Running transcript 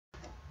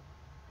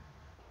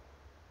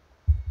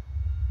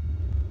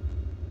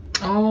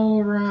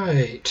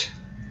Alright,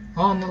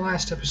 on the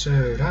last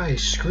episode I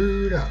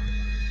screwed up,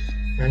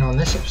 and on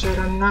this episode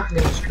I'm not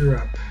going to screw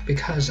up,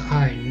 because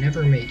I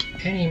never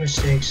make any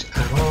mistakes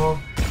at all,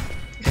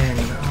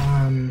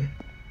 and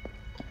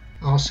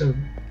also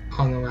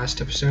on the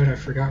last episode I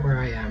forgot where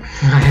I am.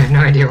 I have no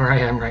idea where I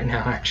am right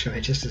now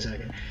actually, just a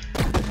second.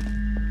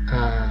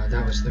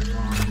 That was the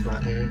wrong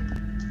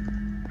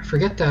button. I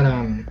forget that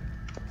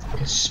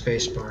it's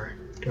spacebar.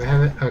 Do I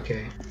have it?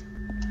 Okay.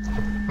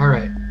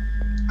 Alright.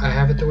 I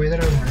have it the way that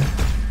I want it.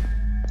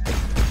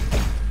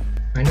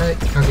 I know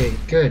that, okay,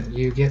 good.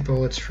 You get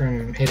bullets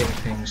from hitting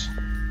things.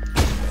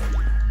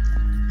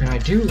 And I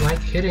do like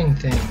hitting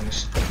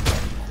things.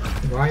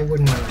 Why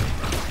wouldn't I?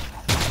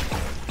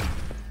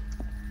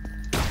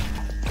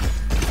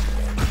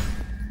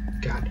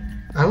 God.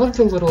 I love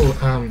the little,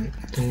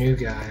 the new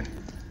guy.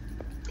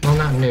 Well,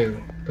 not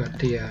new, but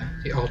the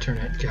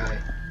alternate guy.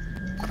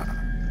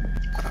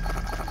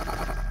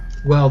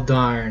 Well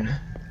darn.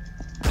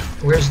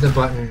 Where's the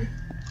button?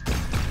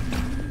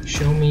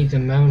 Show me the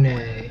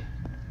Monet.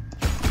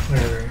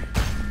 Whatever.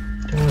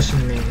 Don't listen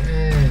to me.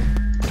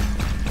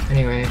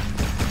 Anyway.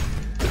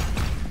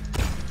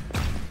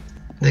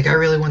 The guy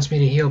really wants me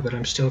to heal, but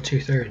I'm still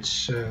 2/3,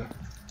 so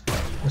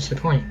what's the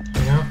point,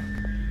 you know?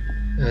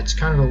 It's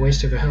kind of a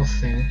waste of a health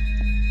thing.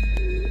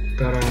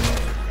 But,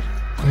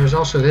 there's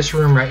also this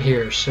room right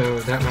here, so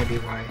that might be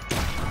why.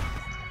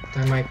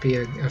 That might be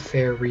a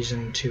fair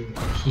reason to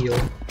heal.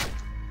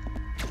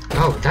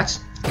 Oh,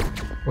 that's...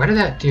 Why did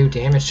that do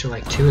damage to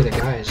like 2 of the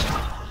guys?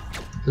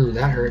 Ooh,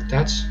 that hurt.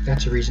 That's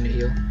a reason to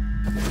heal.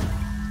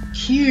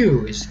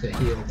 Q is the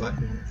heal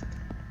button.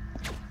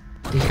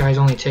 These guys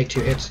only take 2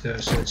 hits though,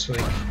 so it's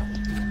like...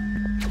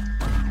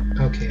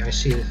 Okay, I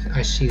see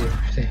the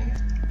thing.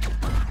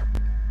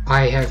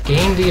 I have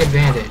gained the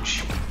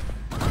advantage.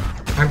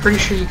 I'm pretty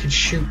sure you could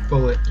shoot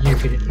you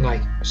could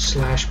like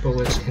slash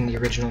bullets in the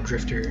original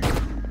Drifter.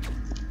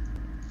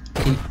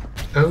 The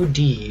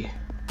OD.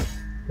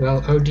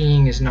 Well,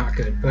 ODing is not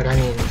good, but I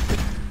mean,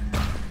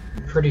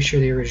 I'm pretty sure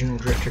the original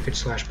Drifter could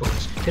slash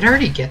bullets. Did I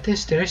already get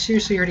this? Did I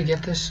seriously already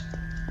get this?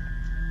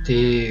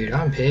 Dude,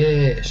 I'm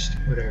pissed.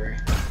 Whatever.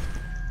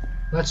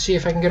 Let's see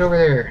if I can get over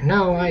there.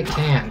 No, I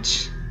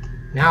can't.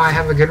 Now I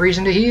have a good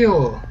reason to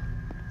heal.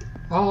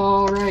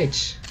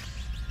 Alright.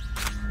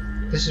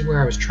 This is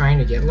where I was trying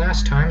to get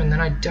last time, and then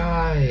I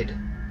died.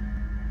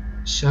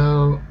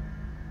 So...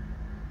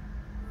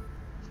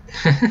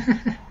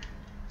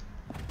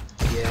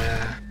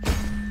 yeah.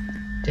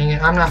 Dang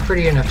it, I'm not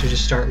pretty enough to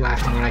just start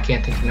laughing when I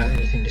can't think of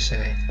anything to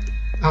say.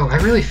 Oh, I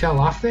really fell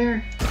off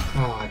there?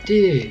 Aw,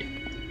 dude.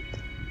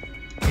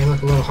 They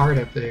look a little hard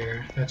up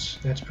there. That's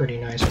pretty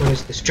nice. What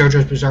is this?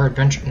 JoJo's Bizarre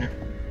Adventure? No.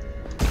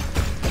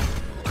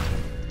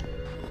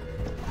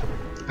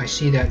 I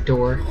see that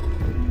door.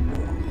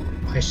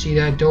 I see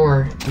that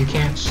door. You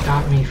can't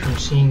stop me from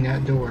seeing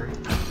that door.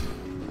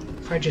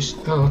 If I just...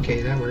 Oh,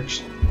 okay, that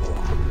works.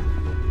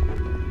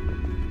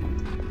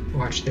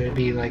 Watch, there'd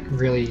be like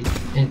really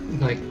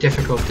like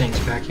difficult things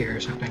back here or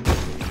something.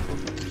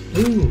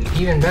 Ooh,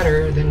 even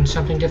better than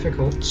something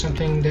difficult,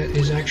 something that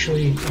is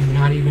actually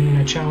not even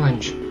a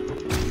challenge.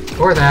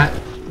 Or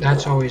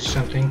that's always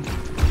something.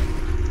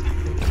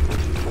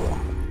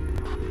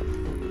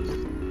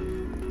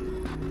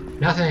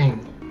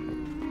 Nothing.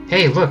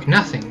 Hey, look,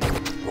 nothing.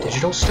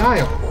 Digital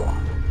style.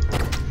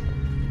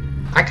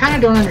 I kind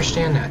of don't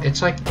understand that.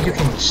 It's like you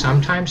can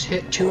sometimes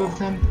hit 2 of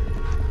them.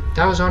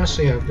 That was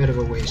honestly a bit of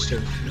a waste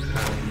of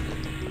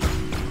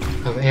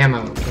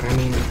ammo, but I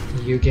mean,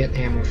 you get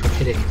ammo from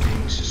hitting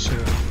things, so...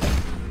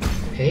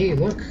 Hey,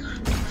 look!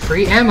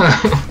 Free ammo!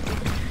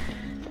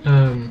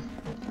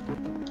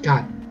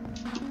 God.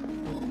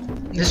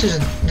 This is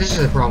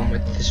the problem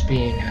with this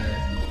being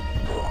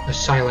a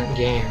silent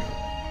game.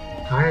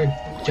 I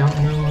don't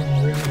know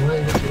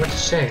really what to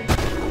say.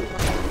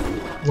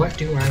 What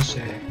do I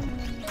say?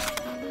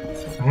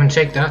 I'm gonna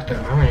take that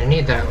though. I'm gonna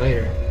need that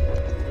later.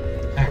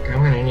 Heck,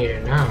 I'm gonna need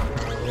it now,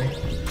 probably.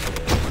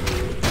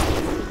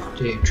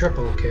 Dude,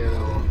 triple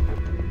kill.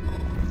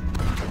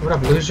 What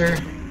up, loser?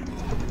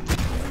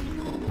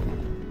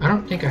 I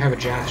don't think I have a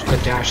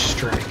dash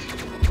strike.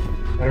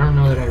 I don't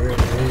know that I really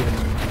need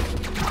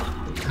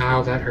one.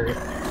 Ow, that hurt.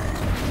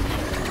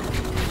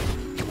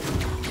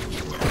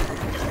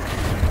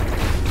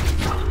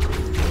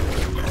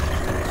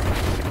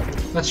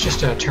 Let's just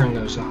turn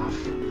those off.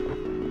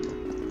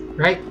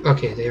 Right?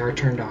 Okay, they are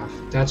turned off.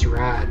 That's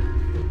rad.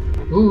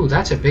 Ooh,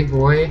 that's a big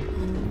boy.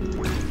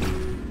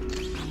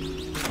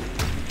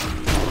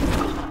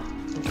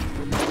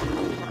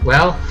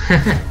 Well,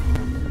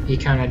 he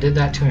kind of did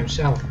that to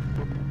himself.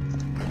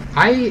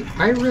 I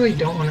really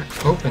don't want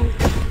to open it,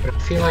 but I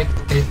feel like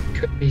it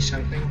could be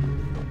something.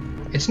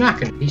 It's not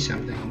going to be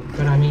something,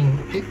 but I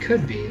mean, it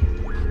could be.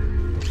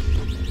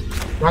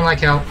 Run like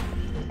hell.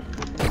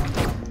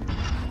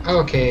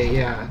 Okay,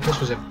 yeah, this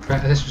was a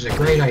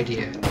great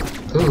idea.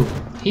 Ooh,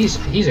 he's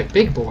a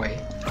big boy.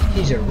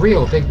 He's a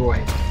real big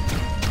boy.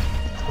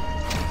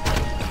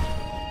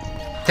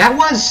 That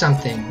was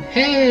something!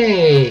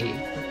 Hey!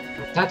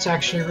 That's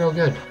actually real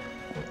good.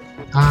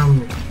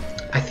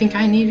 I think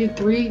I needed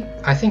 3?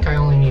 I think I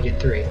only needed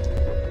 3.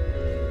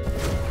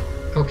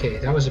 Okay,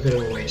 that was a bit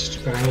of a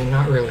waste, but I mean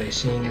not really,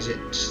 seeing as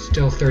it's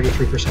still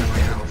 33% of my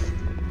health.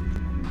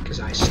 Because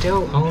I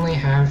still only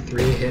have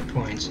 3 hit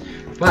points.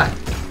 But,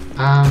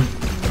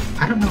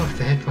 I don't know if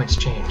the hit points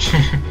change.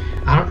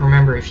 I don't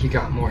remember if you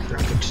got more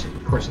throughout the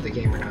course of the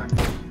game or not.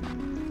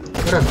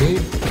 What up,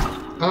 dude?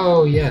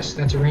 Oh yes,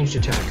 that's a ranged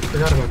attack.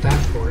 Forgot about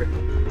that for it.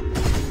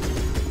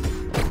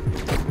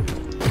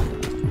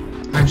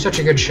 I'm such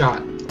a good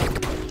shot.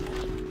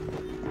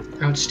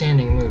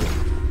 Outstanding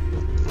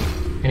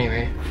move.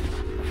 Anyway,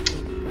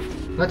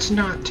 let's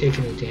not take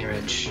any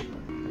damage.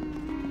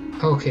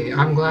 Okay,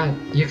 I'm glad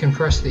you can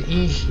press the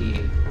E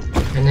key,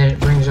 and then it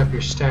brings up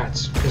your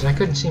stats, because I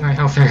couldn't see my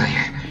health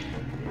earlier.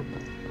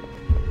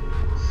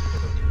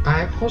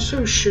 I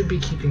also should be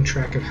keeping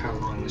track of how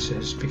long this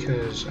is,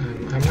 because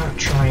I'm not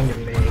trying to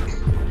make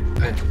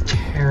a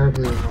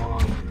terribly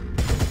long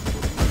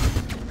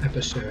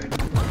episode.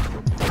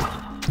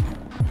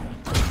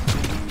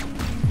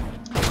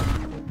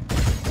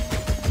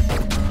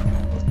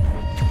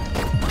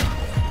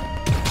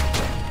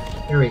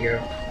 There we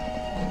go.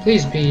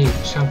 Please be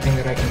something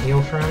that I can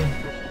heal from.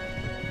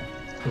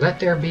 Let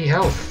there be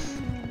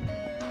health.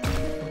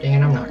 Dang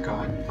it, I'm not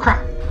God.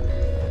 Crap!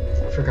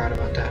 Forgot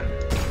about that.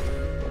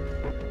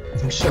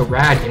 I'm so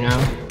rad, you know?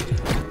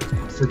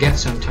 Forget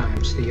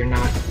sometimes that you're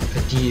not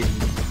a deity.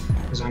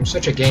 Because I'm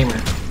such a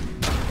gamer.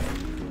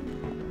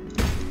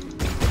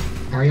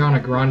 Ariana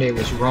Grande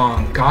was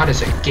wrong. God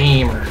is a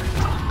gamer.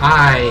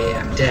 I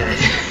am dead.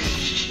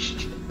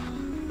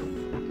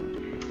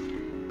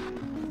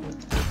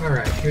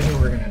 Alright, here's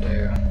what we're gonna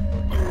do.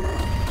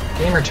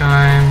 Gamer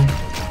time.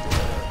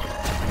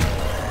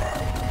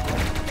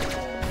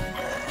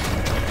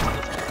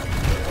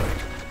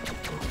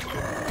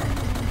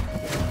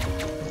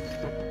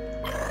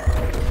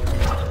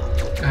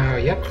 Oh,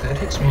 yep, that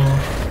hits me.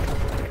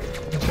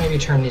 Let's maybe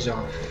turn these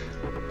off.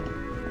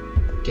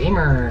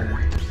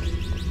 Gamer!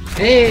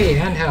 Hey,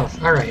 and health.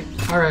 Alright,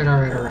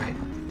 alright.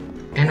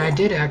 And I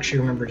did actually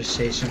remember to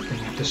say something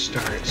at the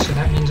start, so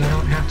that means I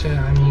don't have to,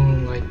 I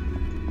mean, like,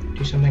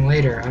 do something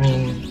later. I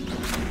mean,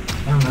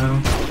 I don't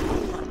know.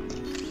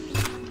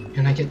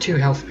 And I get 2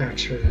 health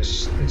packs for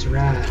this. It's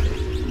rad.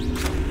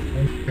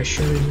 I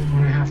sure didn't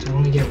want to have to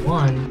only get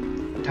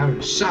 1. That would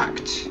have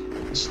sucked.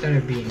 Instead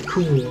of being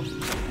cool.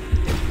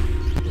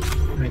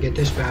 And I get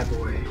this bad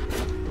boy.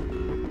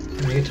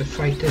 And I get to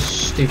fight this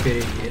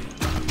stupid idiot.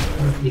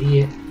 Oh,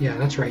 idiot? Yeah,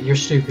 that's right. You're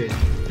stupid.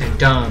 And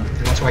dumb.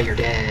 And that's why you're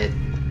dead.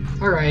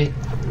 Alright.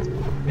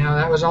 Now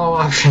that was all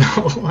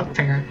optional,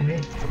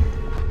 apparently.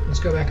 Let's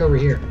go back over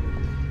here.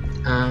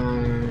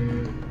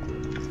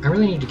 I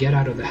really need to get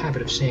out of the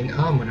habit of saying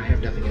when I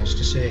have nothing else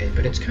to say,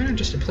 but it's kind of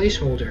just a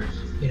placeholder,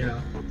 you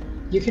know.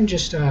 You can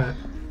just,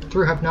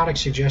 through hypnotic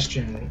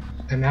suggestion,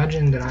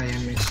 imagine that I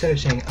am, instead of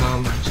saying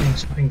I'm saying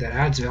something that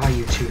adds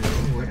value to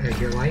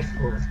your life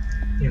or,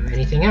 you know,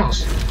 anything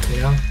else,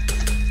 you know.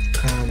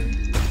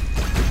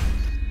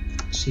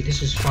 See,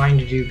 this is fine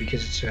to do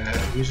because it's a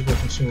usable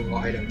consumable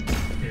item,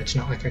 and it's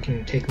not like I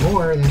can take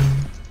more than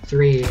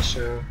 3,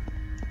 so,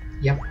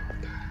 yep.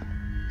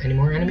 Any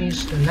more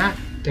enemies than that?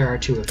 There are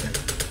 2 of them.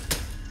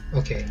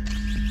 Okay.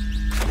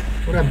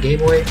 What up, gay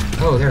boy?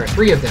 Oh, there are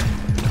 3 of them.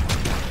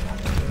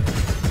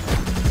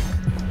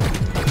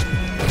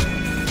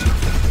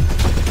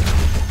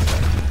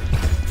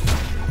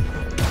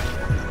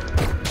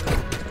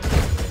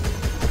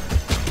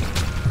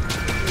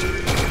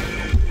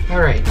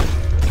 Alright.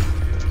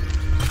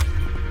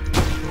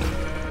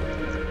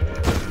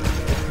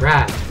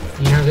 Rad.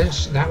 You know,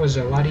 that was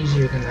a lot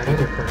easier than that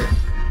other part.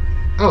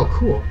 Oh,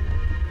 cool.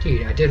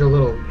 Dude, I did a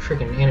little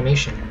freaking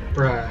animation.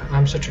 Bruh,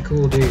 I'm such a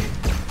cool dude.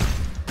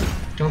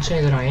 Don't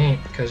say that I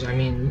ain't, because, I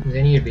mean,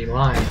 then you'd be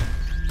lying.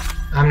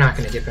 I'm not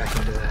gonna get back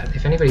into that.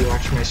 If anybody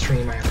watched my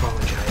stream, I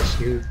apologize.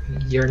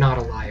 You're not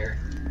a liar.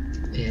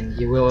 And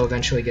you will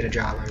eventually get a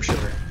job, I'm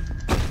sure.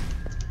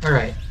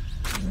 Alright.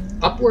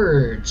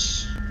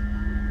 Upwards!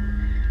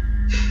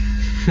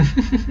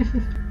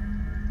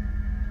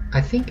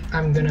 I think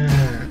I'm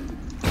gonna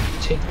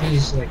take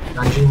these, like,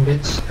 dungeon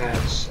bits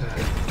as,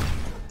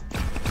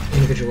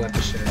 individual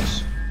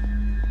episodes.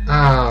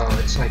 Oh,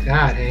 it's like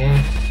that,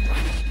 eh?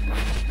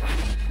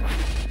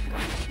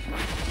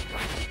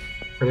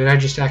 Or did I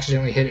just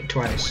accidentally hit it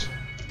twice?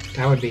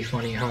 That would be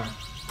funny, huh?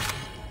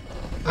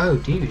 Oh,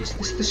 dude, is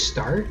this the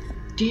start?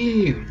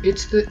 Dude,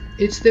 it's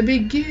the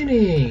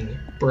beginning!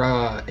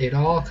 Bruh, it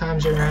all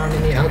comes around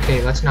in the...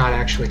 Okay, let's not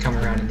actually come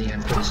around in the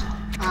end, please.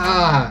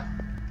 Ah!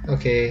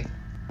 Okay.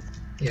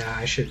 Yeah,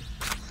 I should...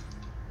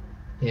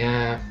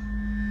 Yeah.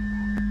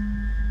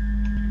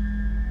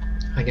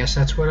 I guess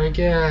that's what I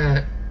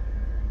get.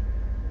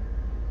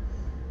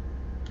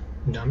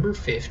 Number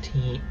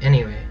 15.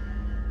 Anyway.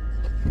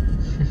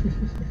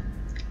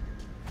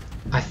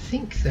 I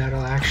think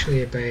that'll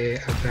actually be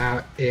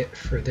about it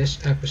for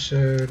this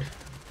episode.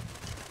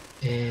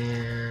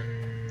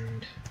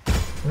 And...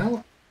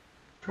 well,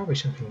 probably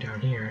something down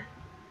here.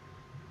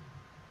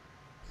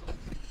 I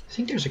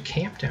think there's a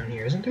camp down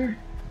here, isn't there?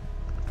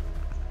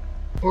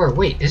 Or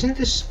wait, isn't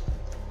this...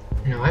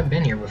 No, I've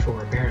been here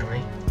before,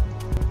 apparently.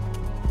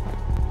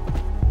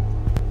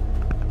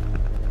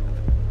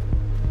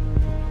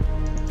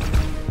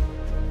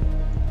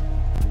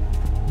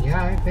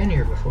 Yeah, I've been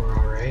here before,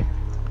 alright.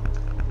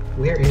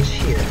 Where is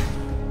here?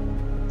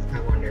 I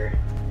wonder.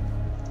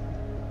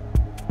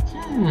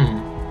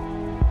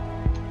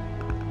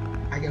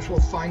 I guess we'll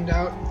find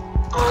out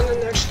on the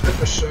next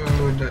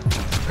episode.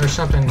 Or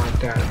something like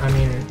that. I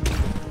mean...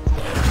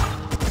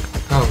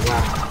 Oh,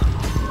 wow.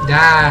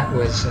 That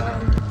was,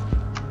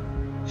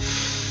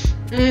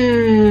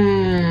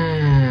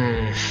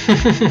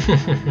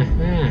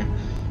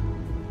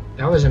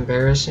 That was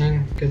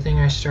embarrassing. Good thing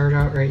I start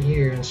out right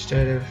here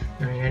instead of,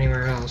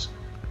 anywhere else.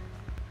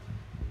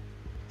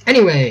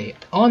 Anyway,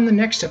 on the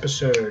next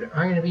episode,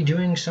 I'm going to be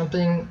doing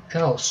something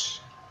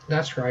else.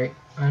 That's right,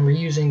 I'm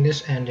reusing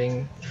this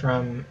ending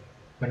from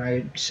when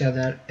I said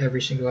that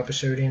every single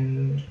episode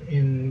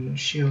in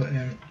Shield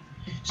and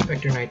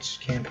Spectre Knight's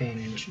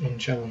campaign in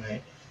Shovel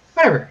Knight.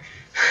 Whatever.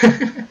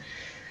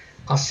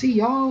 I'll see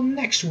y'all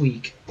next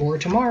week, or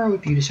tomorrow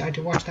if you decide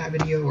to watch that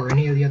video, or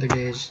any of the other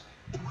days.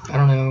 I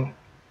don't know.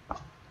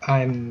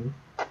 I'm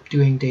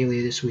doing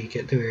daily this week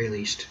at the very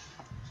least.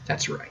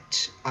 That's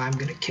right. I'm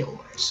gonna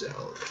kill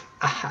myself.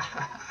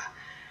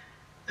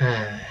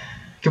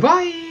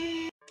 Goodbye!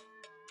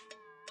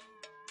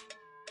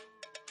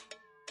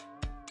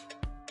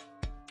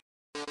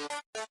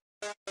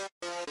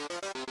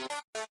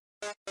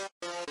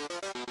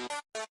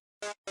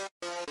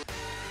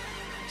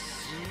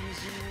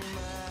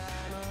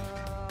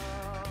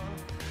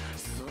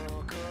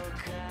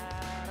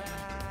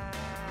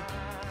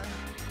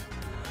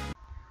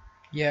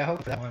 Yeah, I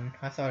hope that one.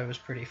 I thought it was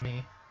pretty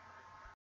funny.